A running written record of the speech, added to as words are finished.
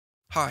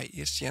Hi,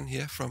 it's Jan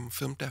here from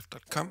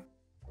filmdev.com.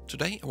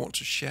 Today I want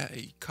to share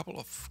a couple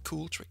of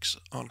cool tricks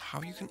on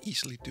how you can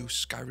easily do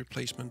sky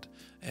replacement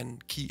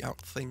and key out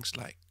things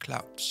like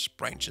clouds,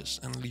 branches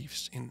and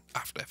leaves in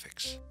After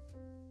Effects.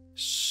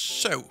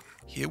 So,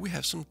 here we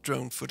have some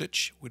drone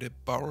footage with a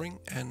boring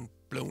and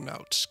blown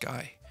out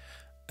sky.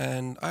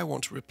 And I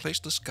want to replace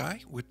the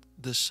sky with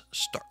this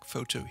stock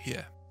photo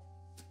here.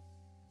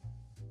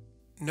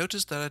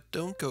 Notice that I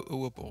don't go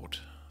overboard.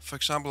 For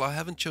example, I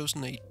haven't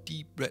chosen a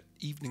deep red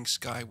evening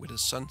sky with a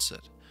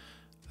sunset.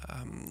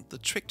 The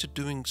trick to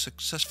doing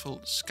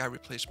successful sky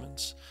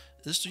replacements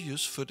is to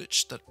use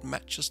footage that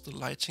matches the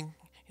lighting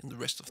in the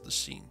rest of the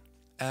scene.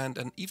 And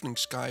an evening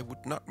sky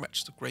would not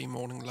match the grey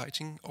morning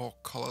lighting or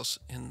colors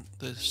in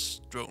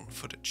this drone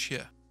footage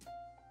here.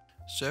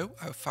 So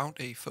I found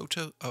a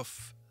photo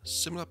of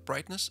similar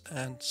brightness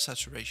and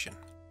saturation.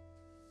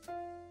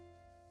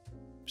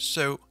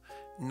 So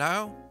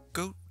now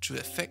go to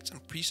Effects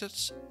and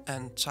Presets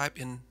and type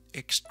in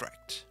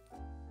Extract.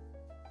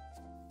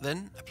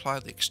 Then apply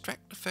the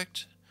extract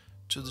effect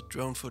to the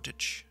drone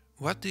footage.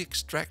 What the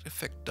extract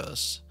effect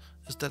does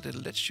is that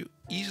it lets you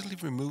easily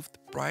remove the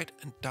bright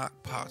and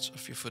dark parts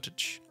of your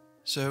footage.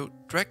 So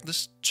drag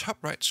this top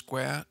right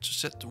square to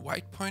set the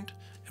white point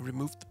and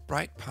remove the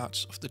bright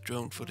parts of the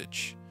drone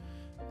footage.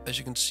 As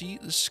you can see,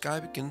 the sky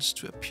begins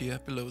to appear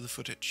below the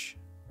footage.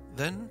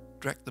 Then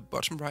drag the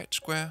bottom right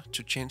square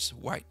to change the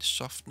white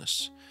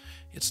softness.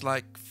 It's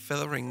like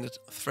feathering the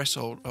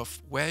threshold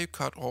of where you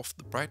cut off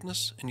the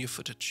brightness in your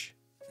footage.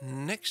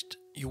 Next,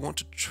 you want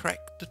to track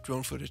the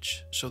drone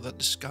footage so that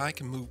the sky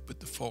can move with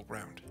the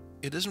foreground.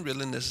 It isn't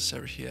really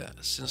necessary here,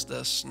 since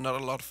there's not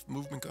a lot of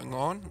movement going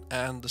on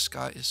and the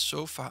sky is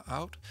so far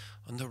out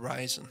on the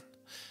horizon.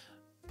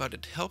 But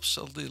it helps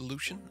sell the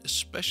illusion,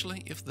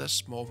 especially if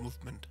there's more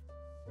movement.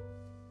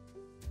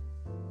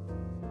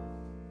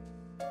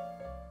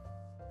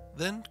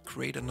 Then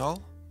create a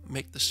null,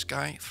 make the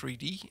sky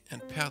 3D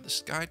and pair the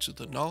sky to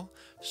the null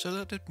so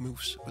that it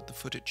moves with the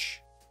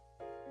footage.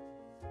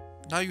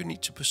 Now you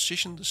need to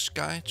position the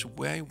sky to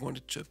where you want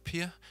it to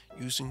appear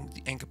using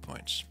the anchor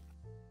points.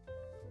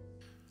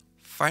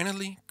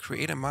 Finally,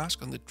 create a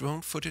mask on the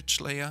drone footage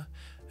layer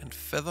and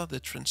feather the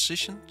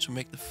transition to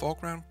make the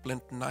foreground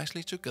blend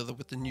nicely together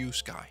with the new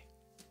sky.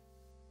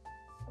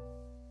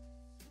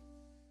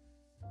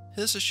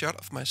 Here's a shot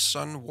of my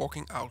son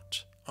walking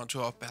out onto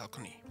our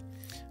balcony,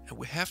 and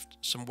we have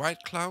some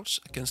white clouds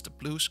against the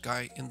blue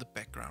sky in the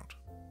background.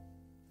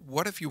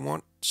 What if you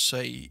want,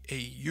 say,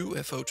 a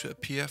UFO to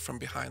appear from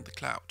behind the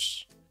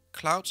clouds?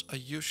 Clouds are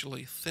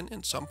usually thin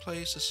in some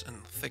places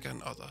and thicker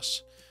in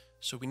others,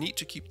 so we need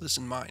to keep this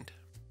in mind.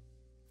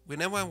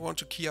 Whenever I want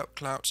to key out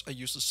clouds, I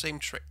use the same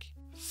trick.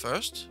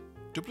 First,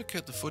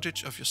 duplicate the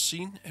footage of your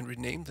scene and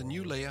rename the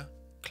new layer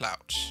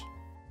Clouds.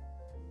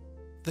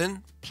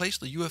 Then place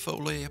the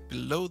UFO layer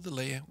below the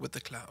layer with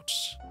the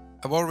clouds.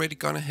 I've already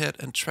gone ahead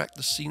and tracked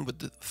the scene with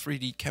the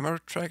 3D camera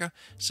tracker,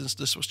 since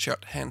this was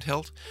shot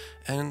handheld,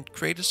 and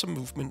created some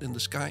movement in the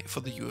sky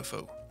for the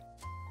UFO.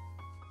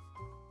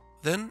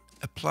 Then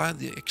apply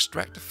the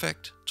extract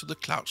effect to the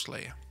clouds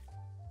layer.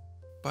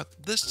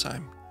 But this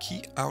time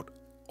key out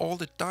all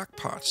the dark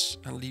parts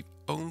and leave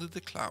only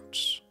the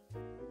clouds.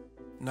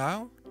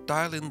 Now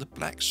dial in the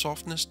black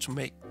softness to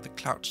make the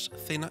clouds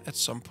thinner at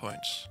some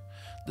points.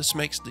 This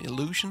makes the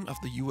illusion of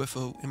the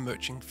UFO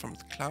emerging from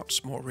the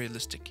clouds more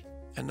realistic.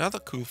 Another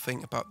cool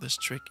thing about this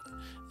trick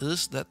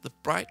is that the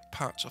bright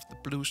parts of the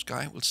blue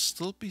sky will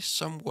still be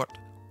somewhat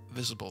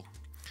visible.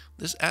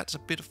 This adds a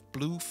bit of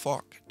blue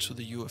fog to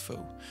the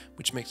UFO,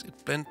 which makes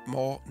it blend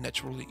more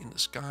naturally in the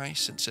sky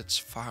since it's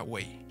far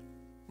away.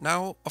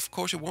 Now, of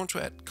course, you want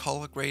to add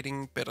color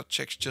grading, better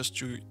textures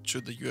to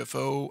the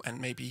UFO, and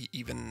maybe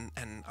even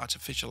an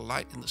artificial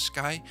light in the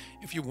sky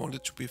if you want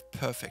it to be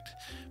perfect.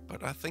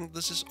 But I think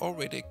this is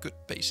already a good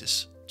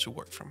basis to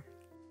work from.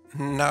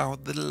 Now,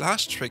 the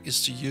last trick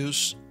is to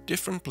use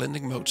different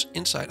blending modes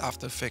inside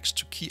After Effects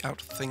to key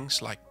out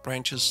things like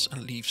branches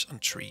and leaves on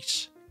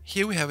trees.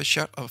 Here we have a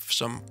shot of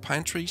some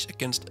pine trees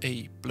against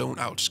a blown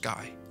out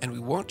sky, and we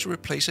want to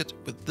replace it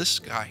with this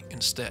sky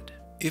instead.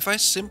 If I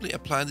simply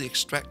apply the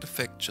extract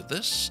effect to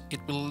this, it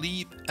will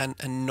leave an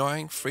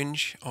annoying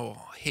fringe or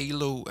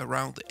halo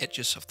around the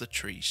edges of the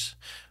trees,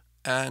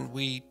 and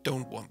we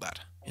don't want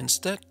that.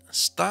 Instead,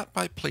 start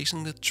by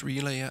placing the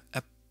tree layer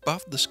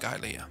above the sky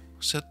layer.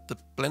 Set the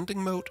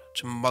blending mode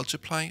to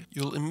multiply.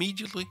 You'll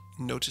immediately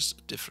notice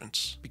a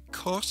difference.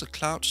 Because the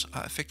clouds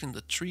are affecting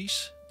the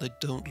trees, they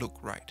don't look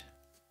right.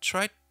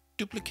 Try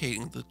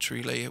duplicating the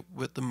tree layer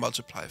with the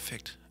multiply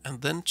effect,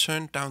 and then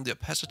turn down the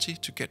opacity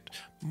to get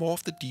more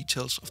of the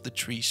details of the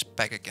trees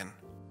back again.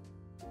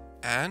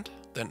 And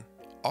then,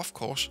 of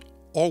course,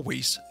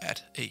 always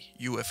add a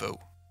UFO.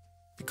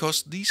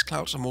 Because these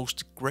clouds are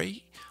mostly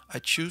grey, I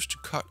choose to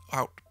cut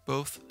out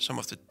both some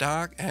of the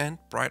dark and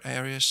bright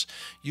areas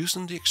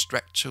using the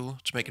extract tool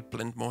to make it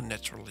blend more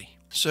naturally.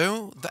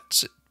 So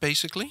that's it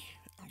basically.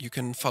 You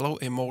can follow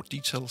a more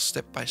detailed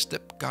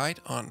step-by-step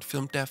guide on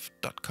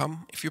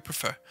filmdev.com if you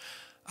prefer.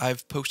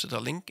 I've posted a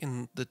link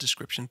in the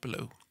description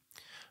below.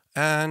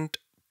 And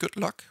Good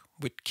luck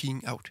with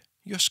keying out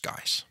your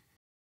skies.